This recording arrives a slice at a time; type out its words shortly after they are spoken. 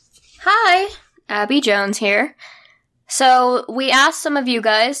Abby Jones here. So, we asked some of you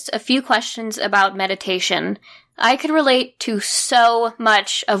guys a few questions about meditation. I could relate to so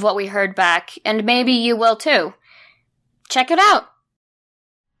much of what we heard back, and maybe you will too. Check it out!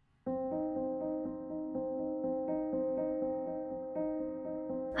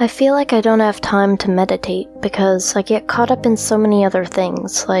 I feel like I don't have time to meditate because I get caught up in so many other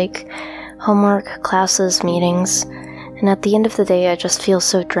things, like homework, classes, meetings, and at the end of the day I just feel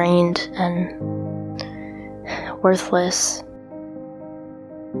so drained and worthless.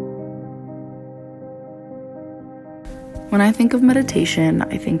 When I think of meditation,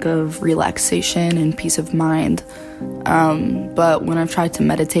 I think of relaxation and peace of mind. But when I've tried to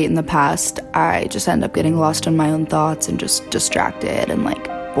meditate in the past, I just end up getting lost in my own thoughts and just distracted and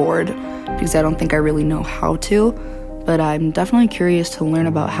bored because I don't think I really know how to. But I'm definitely curious to learn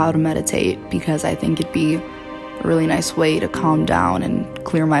about how to meditate because I think it'd be a really nice way to calm down and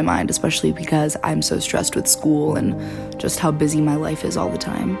clear my mind, especially because I'm so stressed with school and just how busy my life is all the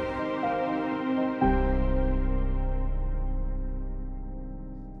time.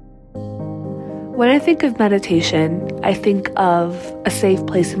 When I think of meditation, I think of a safe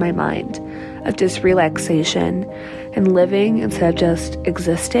place in my mind, of just relaxation and living instead of just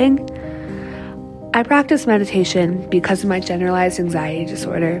existing. I practice meditation because of my generalized anxiety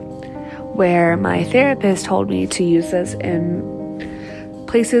disorder, where my therapist told me to use this in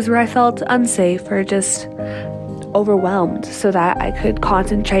places where I felt unsafe or just overwhelmed so that I could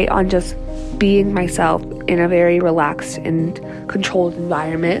concentrate on just being myself in a very relaxed and controlled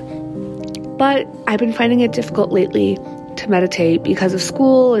environment. But I've been finding it difficult lately to meditate because of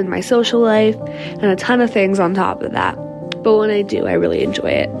school and my social life and a ton of things on top of that. But when I do, I really enjoy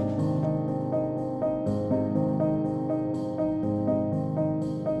it.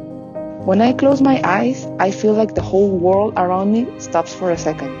 When I close my eyes, I feel like the whole world around me stops for a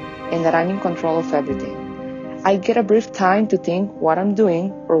second and that I'm in control of everything. I get a brief time to think what I'm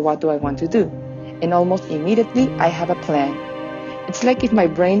doing or what do I want to do. And almost immediately, I have a plan. It's like if my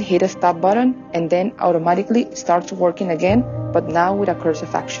brain hit a stop button and then automatically starts working again, but now with a course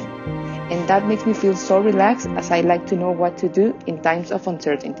of action. And that makes me feel so relaxed as I like to know what to do in times of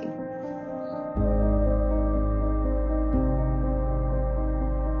uncertainty.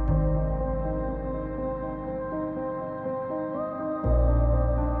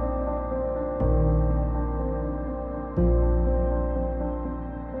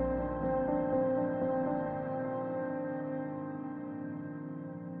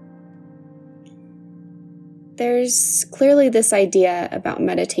 There's clearly this idea about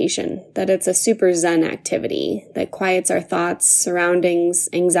meditation, that it's a super zen activity that quiets our thoughts, surroundings,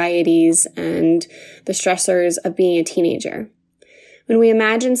 anxieties, and the stressors of being a teenager. When we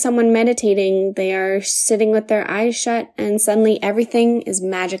imagine someone meditating, they are sitting with their eyes shut and suddenly everything is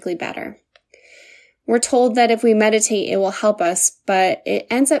magically better. We're told that if we meditate, it will help us, but it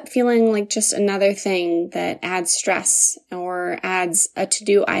ends up feeling like just another thing that adds stress or adds a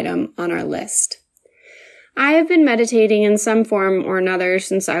to-do item on our list. I have been meditating in some form or another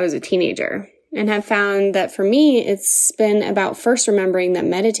since I was a teenager and have found that for me, it's been about first remembering that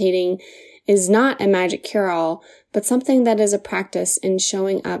meditating is not a magic cure-all, but something that is a practice in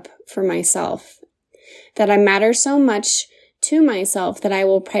showing up for myself. That I matter so much to myself that I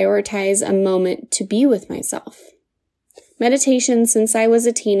will prioritize a moment to be with myself. Meditation since I was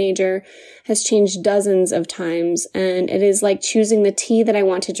a teenager has changed dozens of times, and it is like choosing the tea that I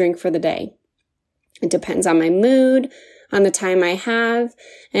want to drink for the day. It depends on my mood, on the time I have,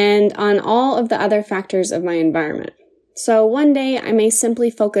 and on all of the other factors of my environment. So one day I may simply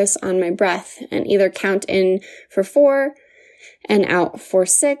focus on my breath and either count in for 4 and out for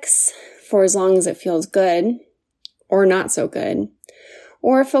 6 for as long as it feels good or not so good,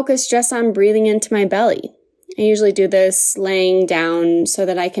 or focus just on breathing into my belly. I usually do this laying down so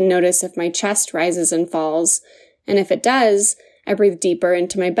that I can notice if my chest rises and falls, and if it does, I breathe deeper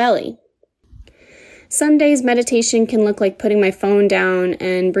into my belly. Some days meditation can look like putting my phone down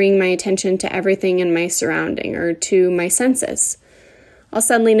and bringing my attention to everything in my surrounding or to my senses. I'll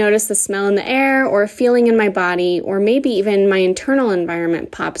suddenly notice the smell in the air or a feeling in my body, or maybe even my internal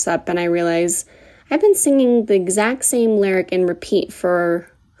environment pops up and I realize I've been singing the exact same lyric in repeat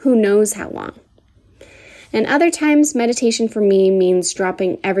for who knows how long. And other times, meditation for me means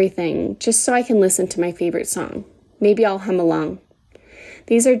dropping everything just so I can listen to my favorite song. Maybe I'll hum along.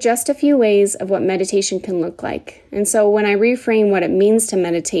 These are just a few ways of what meditation can look like. And so when I reframe what it means to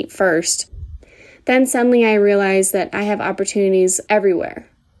meditate first, then suddenly I realize that I have opportunities everywhere,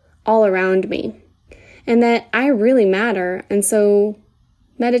 all around me, and that I really matter. And so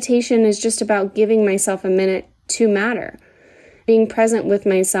meditation is just about giving myself a minute to matter. being present with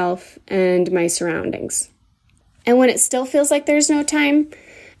myself and my surroundings. And when it still feels like there's no time,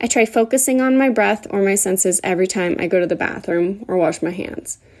 I try focusing on my breath or my senses every time I go to the bathroom or wash my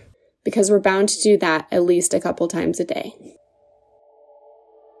hands, because we're bound to do that at least a couple times a day.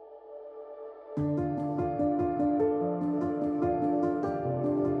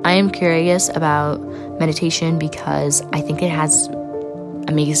 I am curious about meditation because I think it has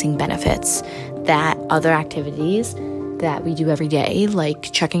amazing benefits that other activities that we do every day,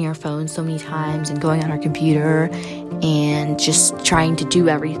 like checking our phone so many times and going on our computer and just trying to do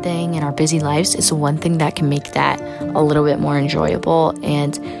everything in our busy lives, is one thing that can make that a little bit more enjoyable.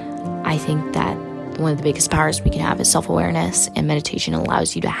 And I think that one of the biggest powers we can have is self-awareness, and meditation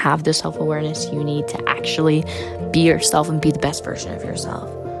allows you to have the self-awareness you need to actually be yourself and be the best version of yourself.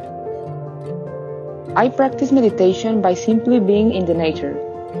 I practice meditation by simply being in the nature.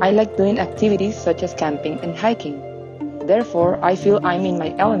 I like doing activities such as camping and hiking. Therefore, I feel I'm in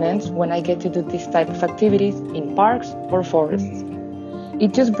my elements when I get to do this type of activities in parks or forests.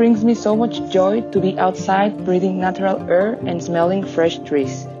 It just brings me so much joy to be outside breathing natural air and smelling fresh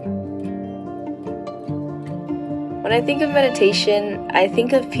trees. When I think of meditation, I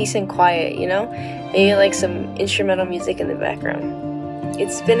think of peace and quiet, maybe like some instrumental music in the background.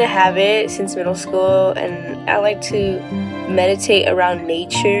 It's been a habit since middle school, and I like to meditate around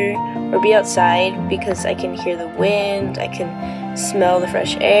nature or be outside because I can hear the wind, I can smell the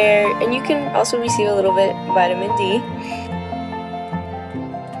fresh air, and you can also receive a little bit of vitamin D.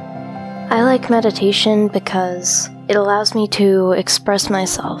 I like meditation because it allows me to express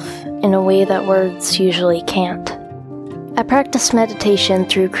myself in a way that words usually can't. I practice meditation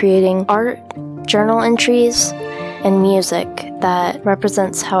through creating art, journal entries, and music that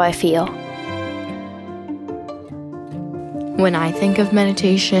represents how I feel. When I think of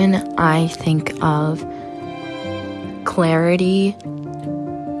meditation, I think of clarity,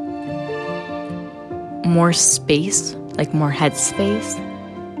 more space, like more headspace,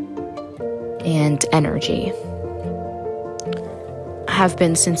 and energy. I have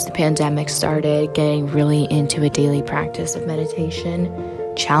been since the pandemic started getting really into a daily practice of meditation.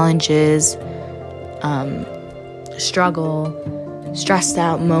 Challenges, struggle, stressed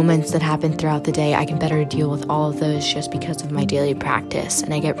out moments that happen throughout the day, I can better deal with all of those just because of my daily practice.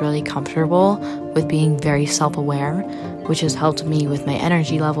 And I get really comfortable with being very self-aware, which has helped me with my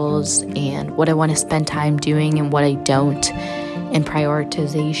energy levels and what I want to spend time doing and what I don't, and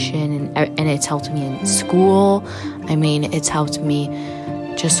prioritization. And it's helped me in school. I mean, it's helped me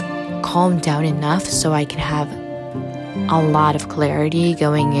just calm down enough so I can have a lot of clarity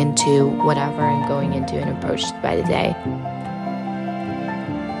going into whatever I'm going into and approached by the day.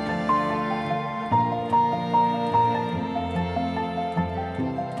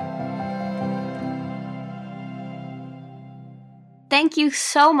 Thank you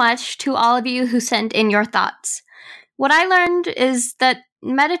so much to all of you who sent in your thoughts. What I learned is that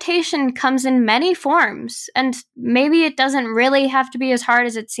meditation comes in many forms, and maybe it doesn't really have to be as hard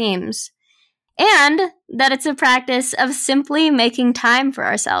as it seems. And that it's a practice of simply making time for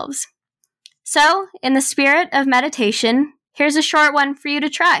ourselves. So, in the spirit of meditation, here's a short one for you to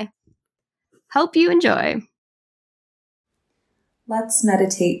try. Hope you enjoy. Let's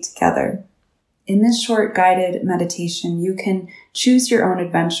meditate together. In this short guided meditation, you can choose your own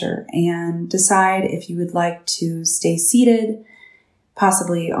adventure and decide if you would like to stay seated,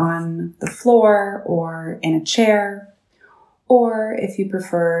 possibly on the floor or in a chair, or if you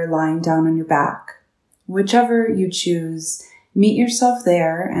prefer lying down on your back. Whichever you choose, meet yourself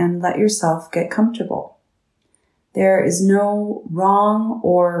there and let yourself get comfortable. There is no wrong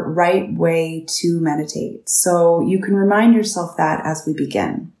or right way to meditate, so you can remind yourself that as we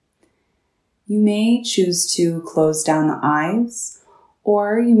begin. You may choose to close down the eyes,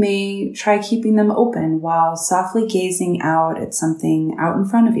 or you may try keeping them open while softly gazing out at something out in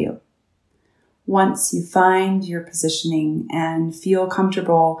front of you. Once you find your positioning and feel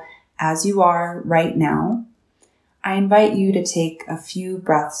comfortable as you are right now, I invite you to take a few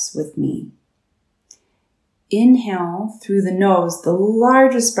breaths with me. Inhale through the nose, the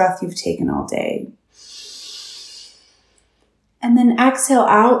largest breath you've taken all day. And then exhale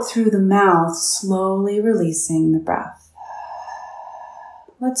out through the mouth, slowly releasing the breath.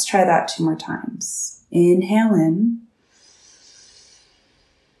 Let's try that 2 more times. Inhale in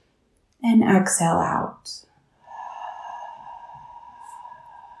and exhale out.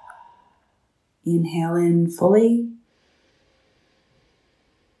 Inhale in fully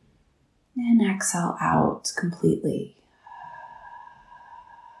and exhale out completely.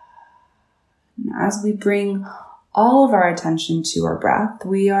 And as we bring all of our attention to our breath,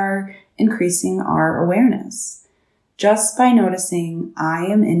 we are increasing our awareness. just by noticing I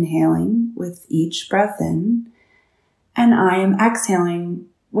am inhaling with each breath in and I am exhaling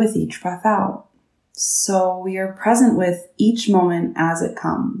with each breath out. So we are present with each moment as it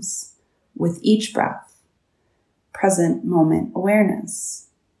comes, with each breath. Present moment awareness.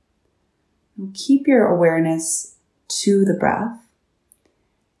 Keep your awareness to the breath,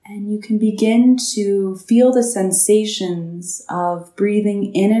 and you can begin to feel the sensations of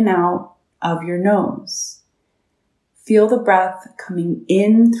breathing in and out of your nose. Feel the breath coming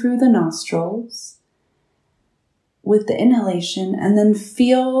in through the nostrils with the inhalation, and then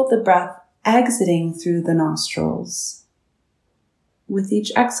feel the breath exiting through the nostrils with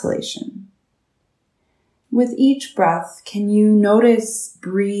each exhalation. With each breath, can you notice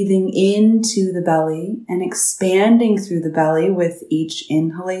breathing into the belly and expanding through the belly with each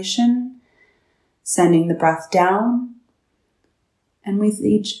inhalation, sending the breath down, and with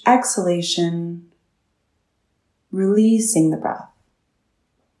each exhalation, releasing the breath.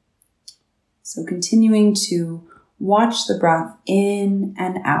 So continuing to watch the breath in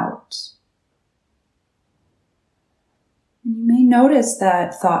and out. And you may notice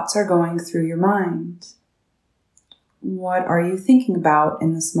that thoughts are going through your mind. What are you thinking about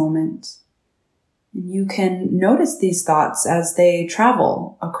in this moment? And you can notice these thoughts as they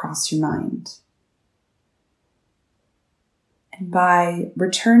travel across your mind. And by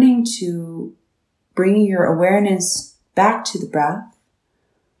returning to bringing your awareness back to the breath,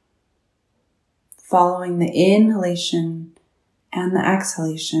 following the inhalation and the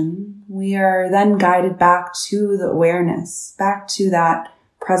exhalation, we are then guided back to the awareness, back to that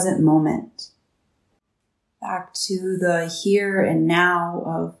present moment. Back to the here and now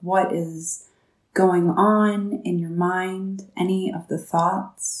of what is going on in your mind, any of the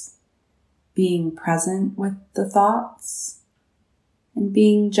thoughts, being present with the thoughts, and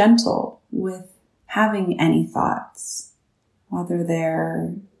being gentle with having any thoughts, whether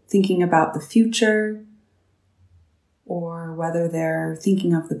they're thinking about the future or whether they're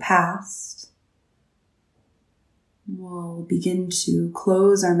thinking of the past. We'll begin to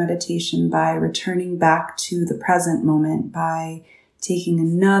close our meditation by returning back to the present moment by taking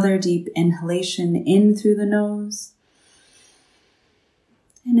another deep inhalation in through the nose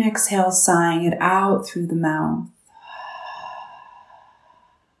and exhale, sighing it out through the mouth.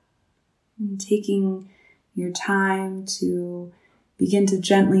 And taking your time to begin to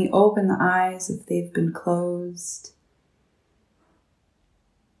gently open the eyes if they've been closed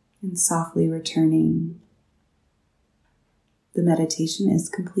and softly returning. The meditation is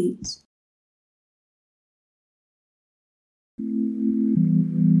complete.